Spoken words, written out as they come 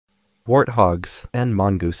Warthogs and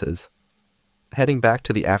Mongooses. Heading back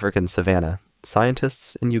to the African savanna,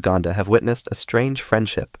 scientists in Uganda have witnessed a strange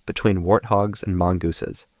friendship between warthogs and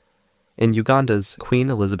mongooses. In Uganda's Queen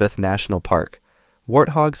Elizabeth National Park,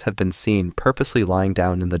 warthogs have been seen purposely lying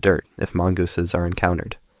down in the dirt if mongooses are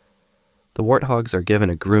encountered. The warthogs are given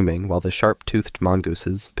a grooming while the sharp-toothed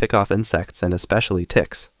mongooses pick off insects and especially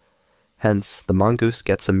ticks. Hence, the mongoose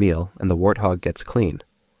gets a meal and the warthog gets clean.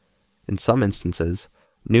 In some instances,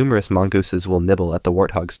 numerous mongooses will nibble at the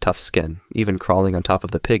warthog's tough skin, even crawling on top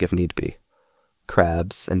of the pig if need be.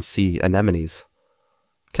 Crabs and sea anemones.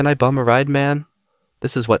 "Can I bum a ride, man?"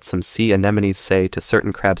 This is what some sea anemones say to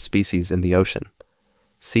certain crab species in the ocean.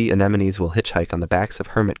 Sea anemones will hitchhike on the backs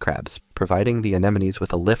of hermit crabs, providing the anemones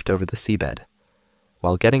with a lift over the seabed.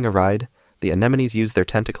 While getting a ride, the anemones use their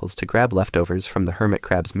tentacles to grab leftovers from the hermit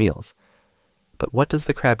crab's meals. But what does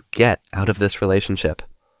the crab get out of this relationship?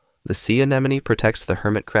 The sea anemone protects the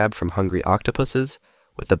hermit crab from hungry octopuses.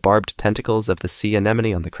 With the barbed tentacles of the sea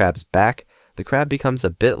anemone on the crab's back, the crab becomes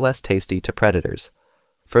a bit less tasty to predators.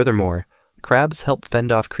 Furthermore, crabs help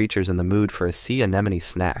fend off creatures in the mood for a sea anemone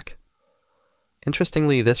snack.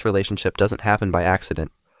 Interestingly, this relationship doesn't happen by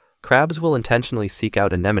accident. Crabs will intentionally seek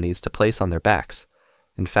out anemones to place on their backs.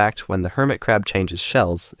 In fact, when the hermit crab changes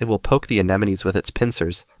shells, it will poke the anemones with its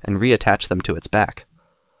pincers and reattach them to its back.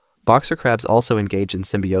 Boxer crabs also engage in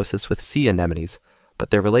symbiosis with sea anemones,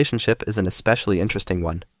 but their relationship is an especially interesting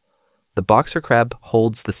one. The boxer crab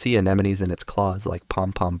holds the sea anemones in its claws like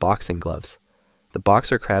pom-pom boxing gloves. The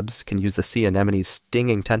boxer crabs can use the sea anemone's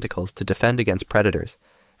stinging tentacles to defend against predators,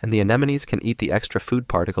 and the anemones can eat the extra food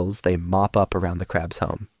particles they mop up around the crab's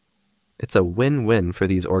home. It's a win-win for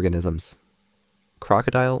these organisms.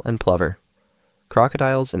 Crocodile and Plover.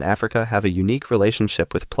 Crocodiles in Africa have a unique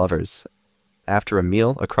relationship with plovers. After a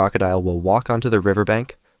meal, a crocodile will walk onto the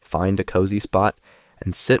riverbank, find a cozy spot,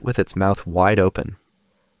 and sit with its mouth wide open.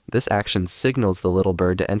 This action signals the little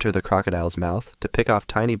bird to enter the crocodile's mouth to pick off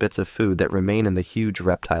tiny bits of food that remain in the huge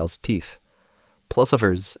reptile's teeth.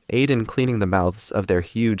 Plovers aid in cleaning the mouths of their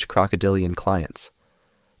huge crocodilian clients.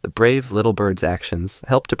 The brave little bird's actions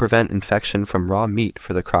help to prevent infection from raw meat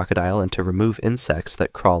for the crocodile and to remove insects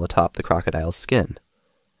that crawl atop the crocodile's skin.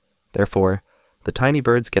 Therefore, the tiny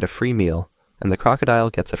birds get a free meal, and the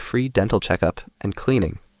crocodile gets a free dental checkup and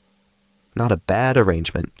cleaning. Not a bad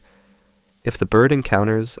arrangement. If the bird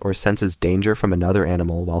encounters or senses danger from another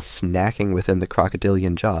animal while snacking within the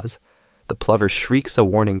crocodilian jaws, the plover shrieks a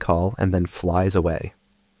warning call and then flies away.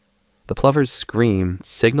 The plover's scream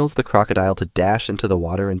signals the crocodile to dash into the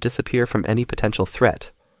water and disappear from any potential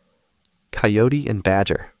threat. Coyote and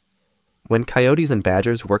Badger. When coyotes and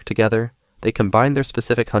badgers work together, they combine their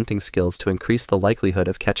specific hunting skills to increase the likelihood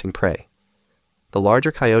of catching prey. The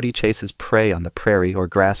larger coyote chases prey on the prairie or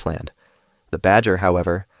grassland. The badger,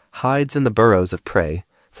 however, hides in the burrows of prey,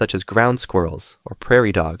 such as ground squirrels or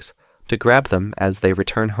prairie dogs, to grab them as they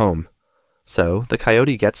return home. So, the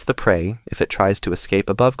coyote gets the prey if it tries to escape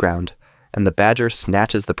above ground, and the badger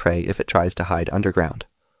snatches the prey if it tries to hide underground.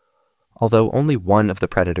 Although only one of the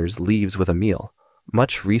predators leaves with a meal,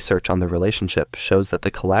 much research on the relationship shows that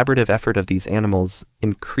the collaborative effort of these animals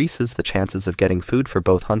increases the chances of getting food for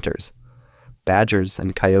both hunters. Badgers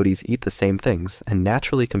and coyotes eat the same things and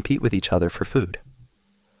naturally compete with each other for food.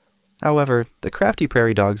 However, the crafty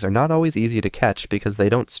prairie dogs are not always easy to catch because they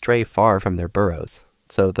don't stray far from their burrows,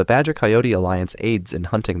 so the badger-coyote alliance aids in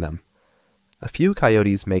hunting them. A few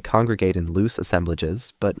coyotes may congregate in loose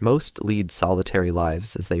assemblages, but most lead solitary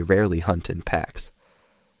lives as they rarely hunt in packs.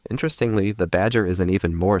 Interestingly, the badger is an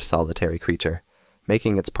even more solitary creature,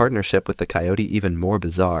 making its partnership with the coyote even more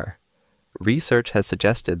bizarre. Research has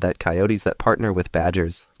suggested that coyotes that partner with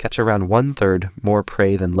badgers catch around 1/3 more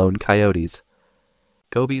prey than lone coyotes.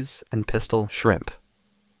 Gobies and pistol shrimp.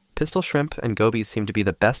 Pistol shrimp and gobies seem to be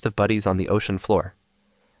the best of buddies on the ocean floor.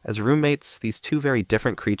 As roommates, these two very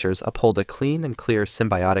different creatures uphold a clean and clear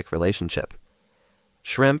symbiotic relationship.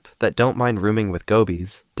 Shrimp that don't mind rooming with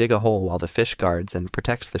gobies dig a hole while the fish guards and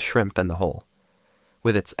protects the shrimp and the hole.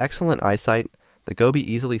 With its excellent eyesight, the goby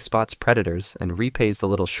easily spots predators and repays the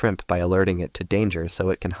little shrimp by alerting it to danger so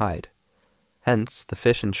it can hide. Hence, the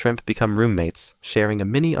fish and shrimp become roommates, sharing a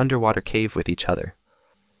mini underwater cave with each other.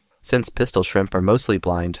 Since pistol shrimp are mostly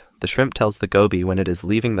blind, the shrimp tells the goby when it is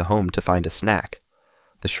leaving the home to find a snack.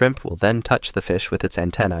 The shrimp will then touch the fish with its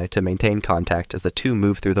antennae to maintain contact as the two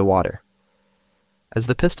move through the water. As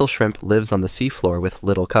the pistol shrimp lives on the seafloor with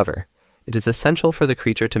little cover, it is essential for the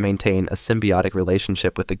creature to maintain a symbiotic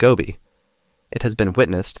relationship with the goby. It has been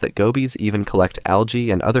witnessed that gobies even collect algae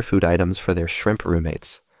and other food items for their shrimp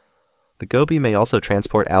roommates. The goby may also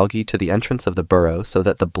transport algae to the entrance of the burrow so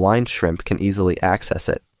that the blind shrimp can easily access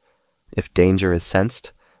it. If danger is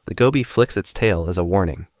sensed, the goby flicks its tail as a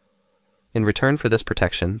warning. In return for this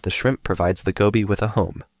protection, the shrimp provides the goby with a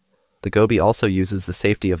home. The goby also uses the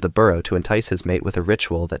safety of the burrow to entice his mate with a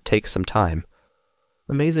ritual that takes some time.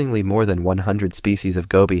 Amazingly, more than 100 species of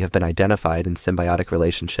goby have been identified in symbiotic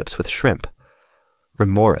relationships with shrimp.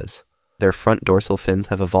 Remoras. Their front dorsal fins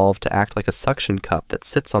have evolved to act like a suction cup that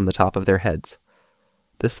sits on the top of their heads.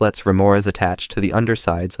 This lets remoras attach to the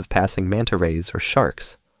undersides of passing manta rays or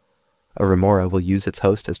sharks. A remora will use its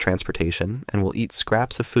host as transportation and will eat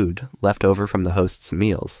scraps of food left over from the host's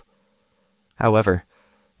meals. However,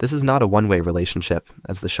 this is not a one-way relationship,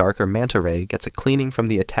 as the shark or manta ray gets a cleaning from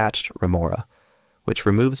the attached remora, which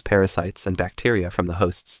removes parasites and bacteria from the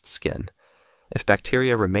host's skin. If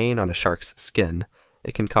bacteria remain on a shark's skin,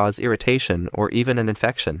 it can cause irritation or even an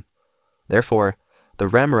infection. Therefore, the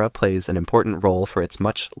remora plays an important role for its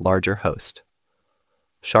much larger host.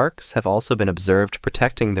 Sharks have also been observed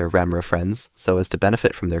protecting their remora friends so as to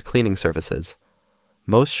benefit from their cleaning services.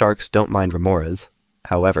 Most sharks don't mind remoras.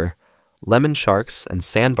 However, lemon sharks and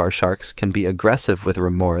sandbar sharks can be aggressive with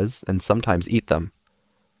remoras and sometimes eat them.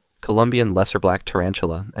 Colombian Lesserblack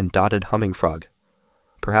tarantula and dotted humming frog.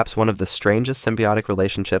 Perhaps one of the strangest symbiotic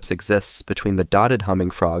relationships exists between the dotted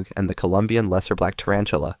humming frog and the Colombian Lesserblack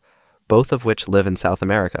tarantula, both of which live in South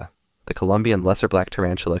America. The Colombian Lesserblack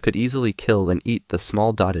tarantula could easily kill and eat the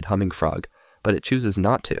small dotted humming frog, but it chooses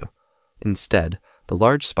not to. Instead, the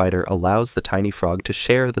large spider allows the tiny frog to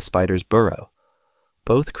share the spider's burrow.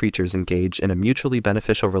 Both creatures engage in a mutually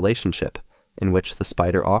beneficial relationship, in which the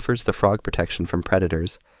spider offers the frog protection from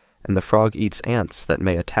predators, and the frog eats ants that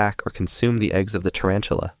may attack or consume the eggs of the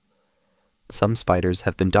tarantula. Some spiders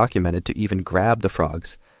have been documented to even grab the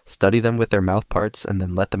frogs, study them with their mouthparts, and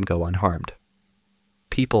then let them go unharmed.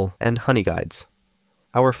 People and honeyguides.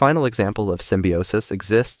 Our final example of symbiosis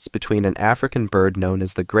exists between an African bird known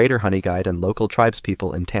as the greater honeyguide and local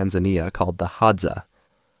tribespeople in Tanzania called the Hadza.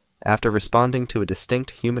 After responding to a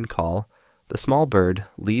distinct human call, the small bird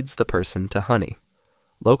leads the person to honey.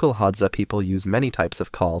 Local Hadza people use many types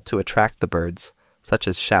of call to attract the birds, such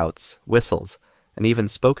as shouts, whistles, and even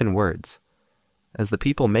spoken words. As the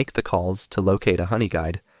people make the calls to locate a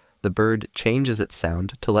honeyguide, the bird changes its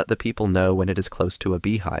sound to let the people know when it is close to a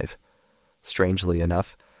beehive. Strangely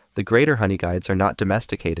enough, the greater honeyguides are not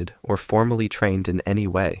domesticated or formally trained in any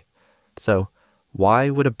way. So,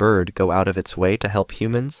 why would a bird go out of its way to help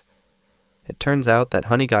humans? It turns out that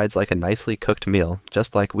honeyguides like a nicely cooked meal,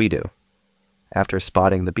 just like we do. After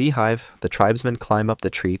spotting the beehive, the tribesmen climb up the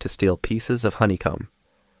tree to steal pieces of honeycomb.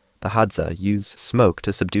 The Hadza use smoke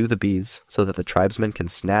to subdue the bees so that the tribesmen can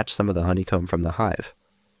snatch some of the honeycomb from the hive.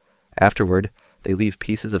 Afterward, they leave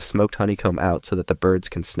pieces of smoked honeycomb out so that the birds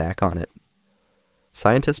can snack on it.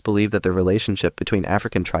 Scientists believe that the relationship between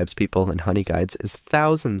African tribespeople and honeyguides is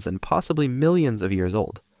thousands and possibly millions of years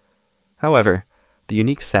old. However, the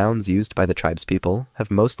unique sounds used by the tribespeople have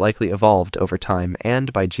most likely evolved over time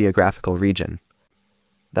and by geographical region.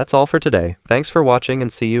 That's all for today. Thanks for watching and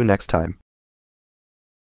see you next time.